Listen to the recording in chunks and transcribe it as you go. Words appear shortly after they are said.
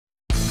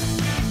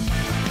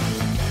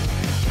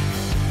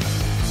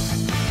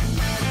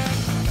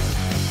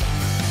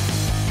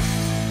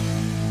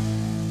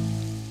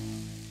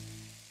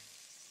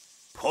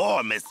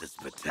Poor Mrs.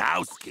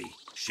 Buttowski.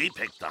 She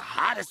picked the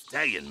hottest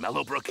day in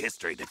Mellowbrook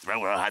history to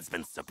throw her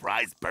husband's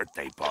surprise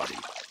birthday party.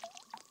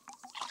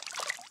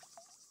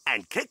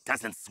 And Kick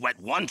doesn't sweat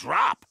one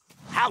drop.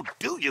 How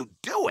do you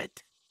do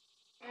it?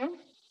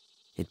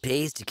 It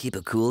pays to keep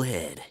a cool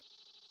head.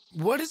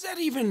 What does that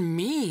even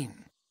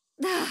mean?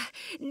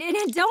 Don't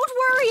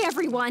worry,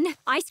 everyone.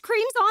 Ice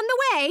cream's on the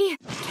way.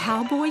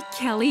 Cowboy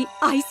Kelly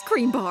ice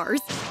cream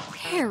bars.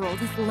 Harold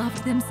has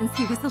loved them since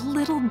he was a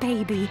little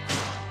baby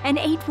and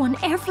ate one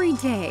every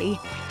day.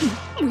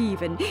 We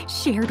even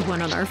shared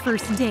one on our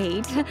first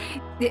date.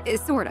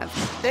 Sort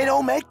of. They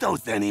don't make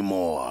those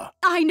anymore.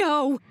 I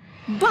know.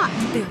 But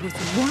there was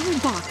one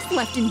box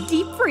left in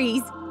deep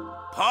freeze.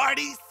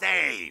 Party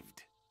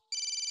saved.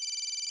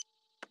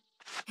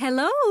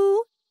 Hello?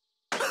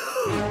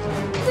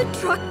 The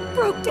truck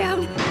broke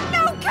down.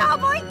 No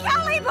Cowboy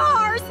Kelly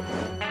bars!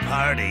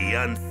 Party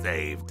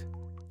unsaved.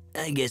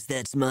 I guess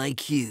that's my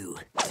cue.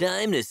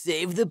 Time to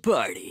save the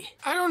party.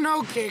 I don't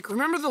know, Kick.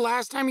 Remember the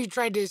last time you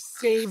tried to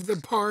save the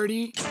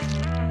party?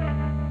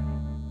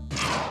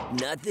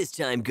 Not this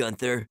time,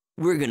 Gunther.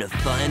 We're gonna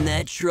find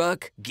that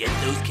truck, get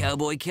those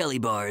Cowboy Kelly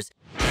bars,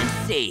 and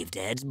save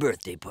Dad's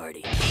birthday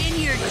party.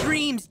 In your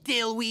dreams,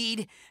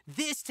 Dillweed.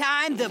 This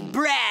time, the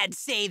Brad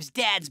saves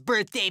Dad's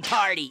birthday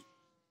party.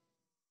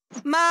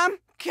 Mom,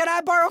 can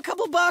I borrow a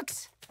couple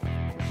bucks?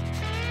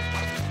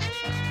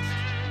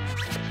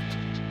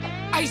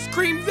 Ice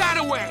cream that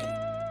away!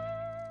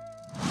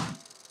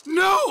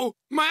 No!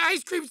 My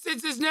ice cream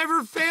sense has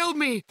never failed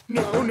me!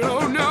 No,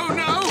 no, no,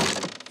 no!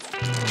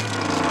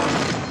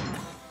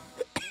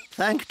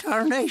 Thank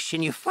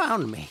tarnation you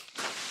found me.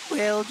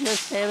 Well,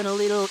 just having a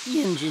little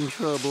engine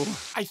trouble.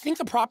 I think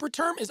the proper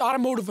term is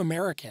automotive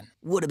American.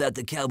 What about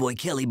the Cowboy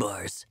Kelly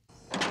bars?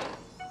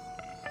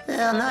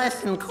 They're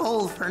nice and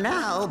cold for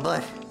now,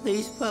 but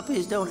these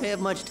puppies don't have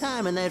much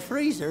time in that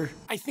freezer.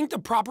 I think the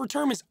proper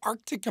term is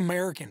Arctic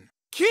American.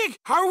 Kick,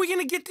 how are we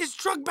gonna get this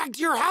truck back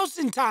to your house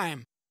in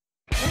time?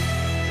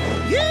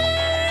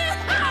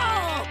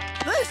 Yeah!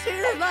 This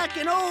here's like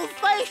an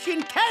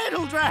old-fashioned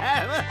cattle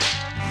drive.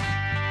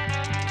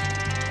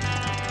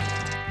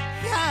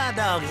 Yeah,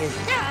 doggies,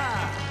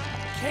 yeah!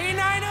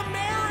 Canine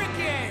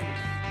American!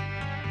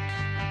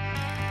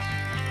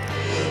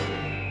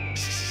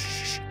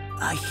 Shh,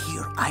 I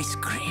hear ice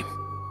cream.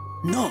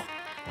 No,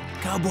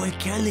 Cowboy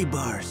Kelly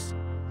bars.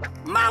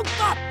 Mount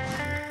up!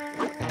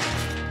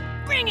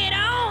 Bring it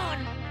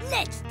on!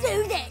 Let's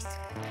do this!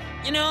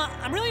 You know,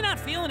 I'm really not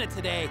feeling it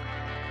today.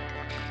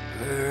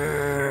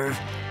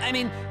 I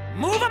mean,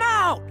 move them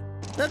out!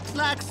 Looks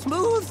like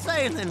smooth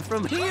sailing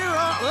from here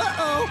on.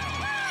 Uh-oh!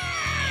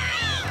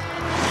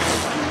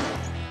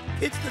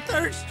 It's the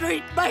 3rd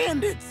Street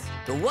Bandits.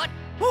 The what?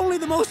 Only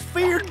the most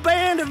feared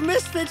band of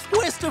misfits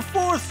west of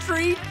 4th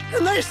Street,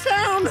 and they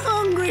sound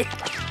hungry.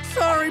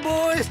 Sorry,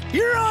 boys.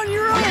 You're on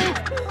your own.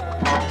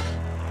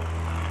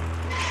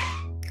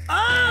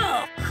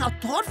 Oh, how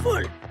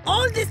thoughtful.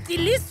 All this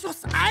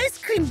delicious ice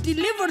cream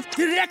delivered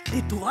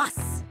directly to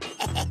us.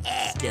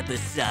 Step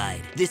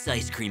aside. This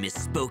ice cream is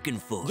spoken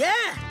for.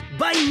 Yeah,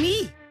 by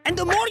me. And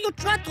the more you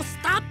try to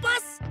stop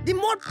us, the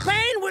more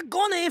pain we're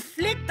gonna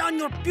inflict on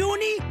your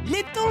puny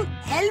little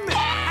helmet.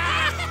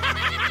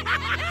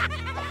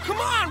 Come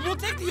on, we'll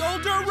take the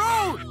old dirt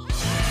road!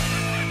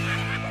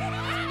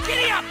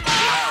 Giddy up!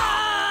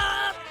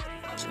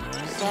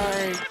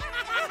 Sorry.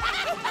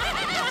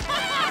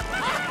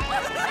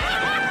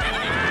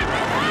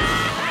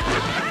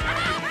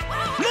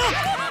 Look!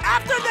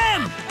 After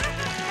them!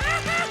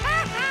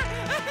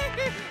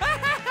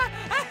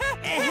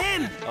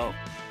 Him! Oh.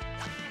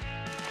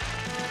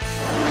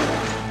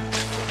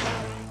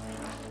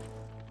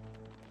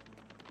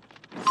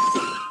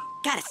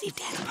 Gotta save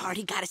Dad's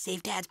party, gotta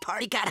save Dad's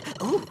party, gotta...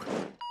 Ooh.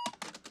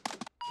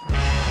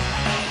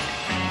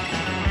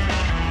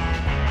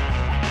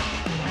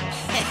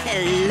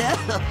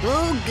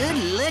 Hello, good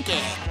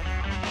looking.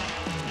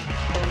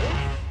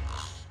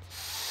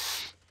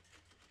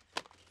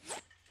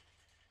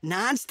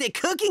 Non-stick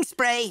cooking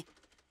spray.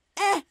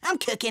 I'm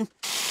cooking.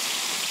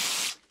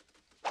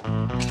 I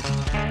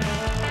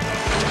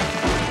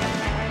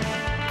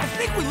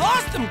think we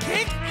lost them,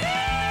 Kick!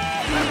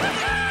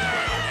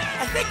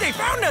 I think they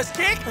found us,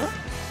 Kick! Huh?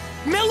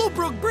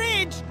 Mellowbrook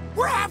Bridge!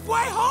 We're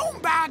halfway home,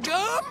 by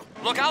gum!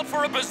 Look out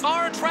for a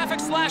bizarre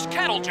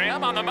traffic/cattle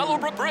jam on the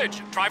Mellowbrook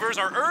Bridge. Drivers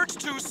are urged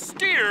to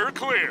steer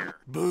clear.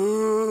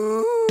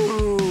 Boo!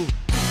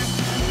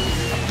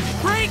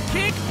 Brake,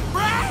 Kick!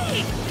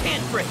 Brake!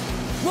 Can't brake.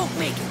 Won't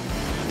make it.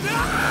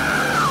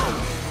 No!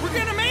 We're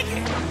gonna make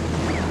it!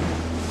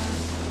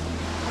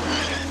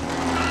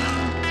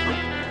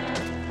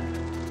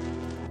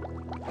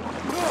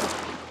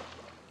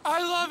 I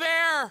love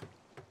air!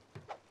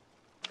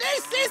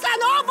 This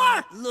isn't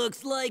over!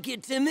 Looks like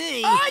it to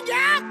me. Oh,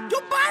 yeah? You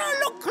better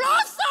look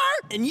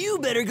closer! And you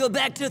better go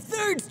back to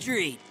 3rd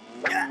Street.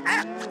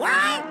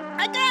 What?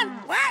 Again?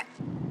 What?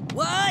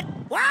 What?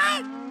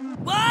 What?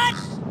 What?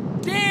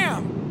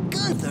 Damn!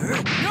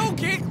 Gunther? No,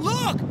 Kick,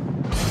 look!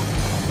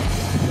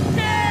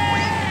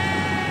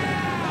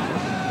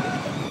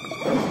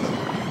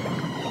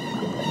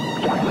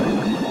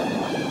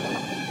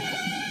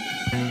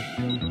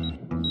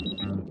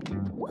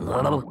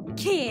 Hello?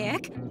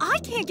 Kick, I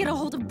can't get a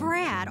hold of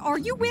Brad. Are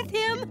you with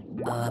him?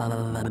 Well,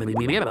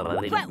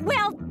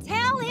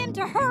 tell him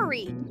to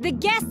hurry. The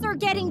guests are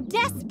getting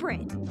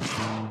desperate.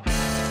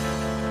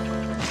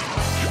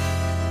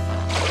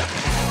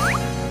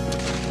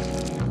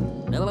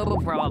 No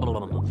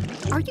problem.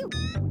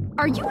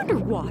 Are you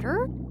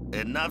underwater?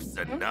 Enough's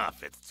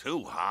enough. It's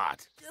too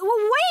hot.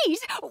 Wait!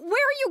 Where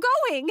are you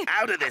going?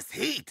 Out of this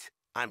heat.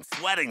 I'm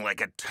sweating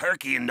like a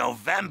turkey in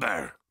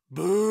November.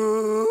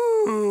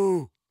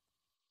 Boo!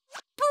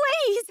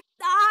 Please!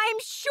 I'm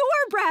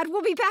sure Brad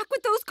will be back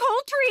with those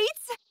cold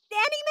treats.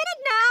 Any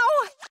minute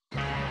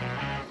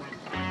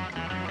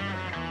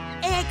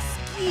now.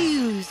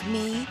 Excuse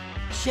me,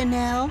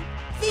 Chanel.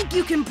 Think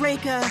you can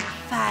break a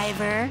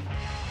 $5?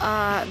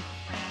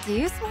 Do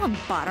you smell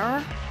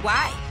butter?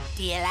 Why?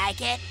 Do you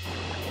like it?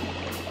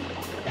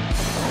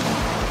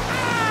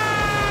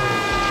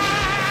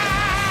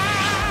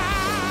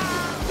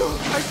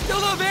 I still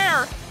love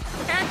air!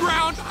 And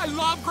ground! I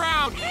love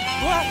ground!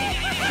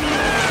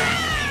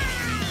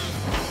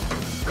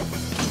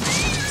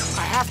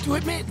 I have to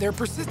admit, their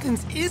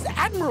persistence is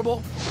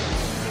admirable.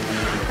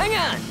 Hang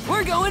on,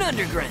 we're going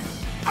underground.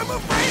 I'm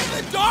afraid of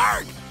the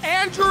dark!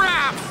 And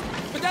giraffes!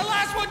 But that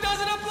last one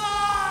doesn't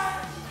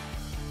apply!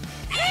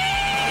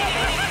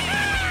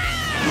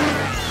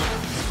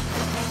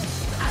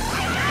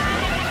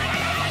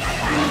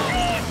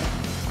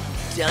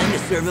 Time to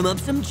serve him up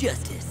some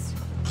justice.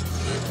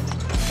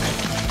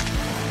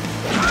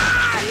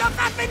 Look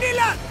at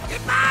Vanilla!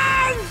 It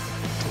burns!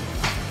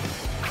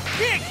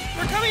 Kick!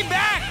 They're coming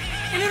back!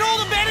 In an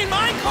old abandoned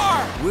mine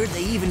car! Where'd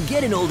they even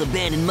get an old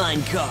abandoned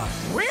mine car?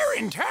 Where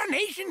in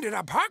tarnation did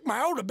I park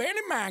my old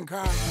abandoned mine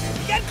car?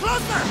 Get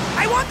closer!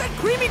 I want that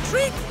creamy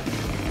treat!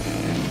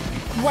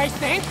 Why,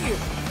 thank you.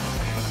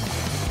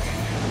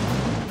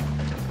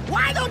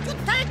 Why don't you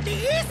take the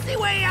easy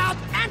way out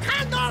and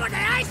hand over the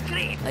ice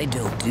cream? I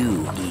don't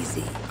do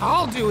easy.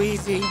 I'll do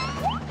easy.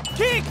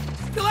 Kick!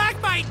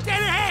 Stalagmite,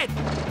 dead ahead!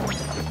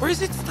 Or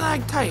is it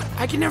stalactite?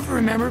 I can never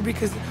remember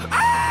because...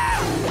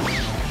 Ah!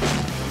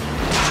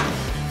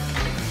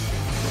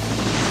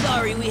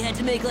 Sorry we had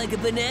to make like a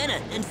banana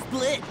and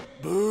split.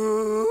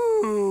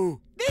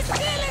 Boo! This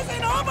deal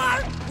isn't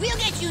over! We'll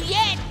get you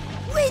yet.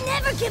 We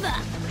never give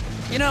up.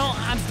 You know,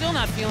 I'm still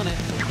not feeling it.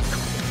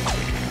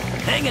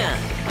 Hang on.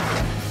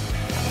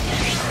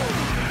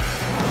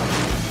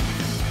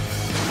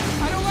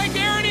 I don't like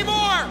air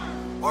anymore!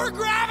 Or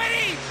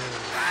gravity!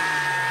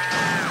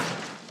 Ah!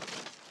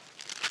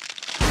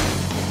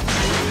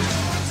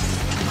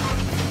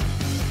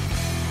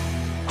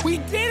 We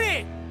did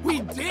it!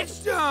 We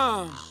ditched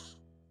them!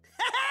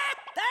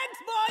 Thanks,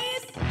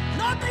 boys!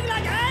 Nothing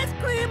like ice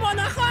cream on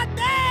a hot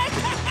day!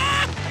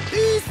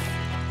 Peace!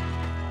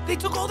 They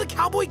took all the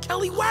Cowboy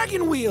Kelly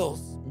wagon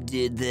wheels!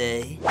 Did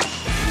they?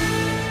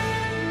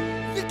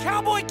 The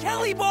Cowboy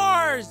Kelly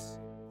bars!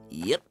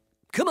 Yep.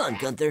 Come on,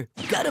 Gunther.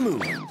 Gotta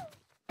move.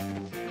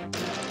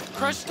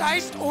 Crushed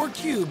iced or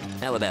cubed?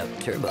 How about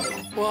turbo?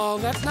 Well,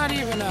 that's not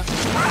even a...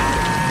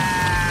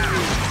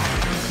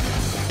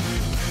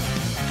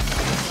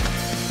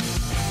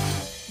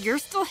 You're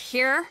still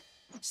here?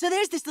 So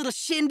there's this little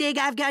shindig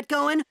I've got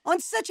going. On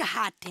such a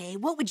hot day,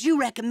 what would you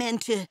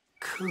recommend to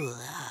cool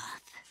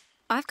off?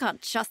 I've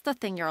got just the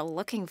thing you're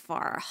looking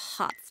for,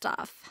 hot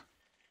stuff.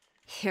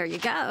 Here you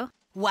go.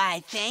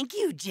 Why, thank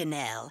you,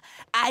 Janelle.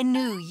 I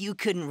knew you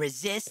couldn't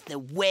resist the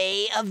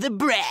way of the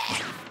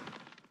bread.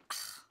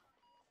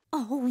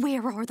 Oh,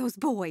 where are those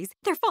boys?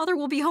 Their father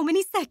will be home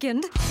any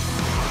second.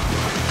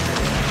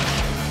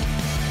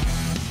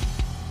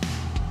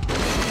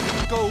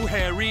 Go,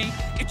 Harry.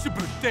 It's your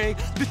birthday,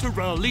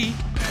 literally.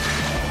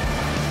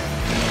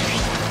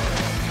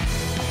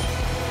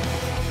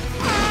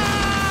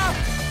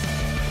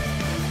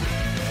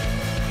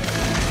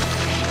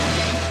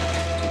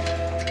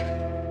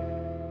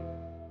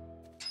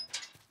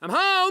 I'm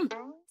home!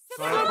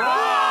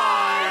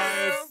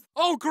 Surprise!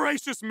 Oh,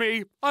 gracious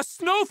me! A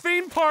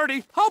snow-themed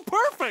party! How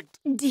perfect!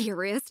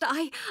 Dearest,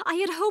 I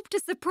had hoped to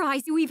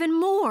surprise you even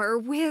more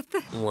with...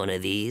 One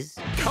of these.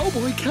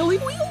 Cowboy Kelly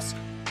wheels?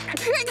 I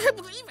can't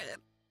believe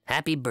it.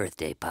 Happy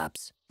birthday,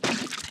 Pops. I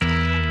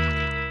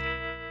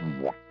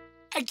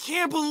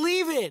can't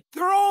believe it.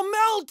 They're all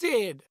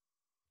melted.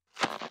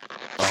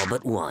 All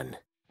but one.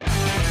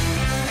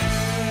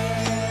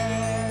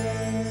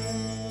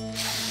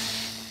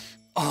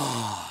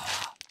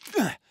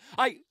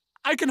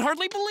 I can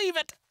hardly believe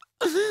it.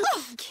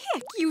 Oh,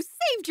 Kick, you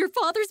saved your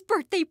father's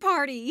birthday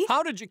party.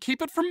 How did you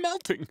keep it from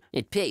melting?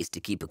 It pays to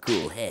keep a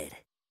cool head.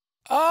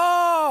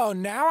 Oh,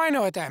 now I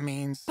know what that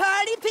means.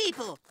 Party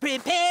people,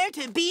 prepare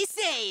to be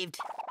saved.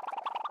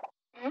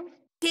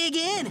 Dig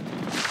in.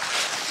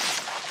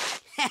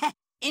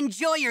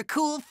 Enjoy your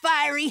cool,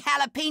 fiery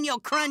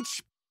jalapeno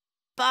crunch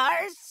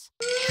bars.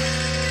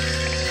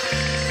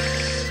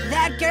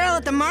 That girl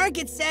at the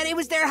market said it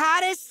was their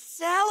hottest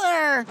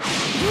seller.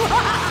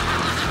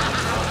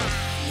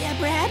 Yeah,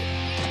 Brad?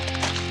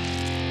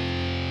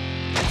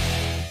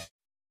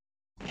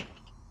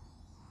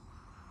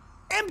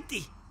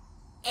 Empty.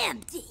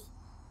 Empty.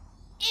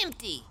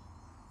 empty.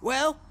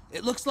 Well,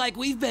 it looks like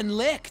we've been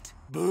licked.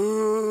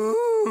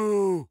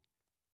 Boo!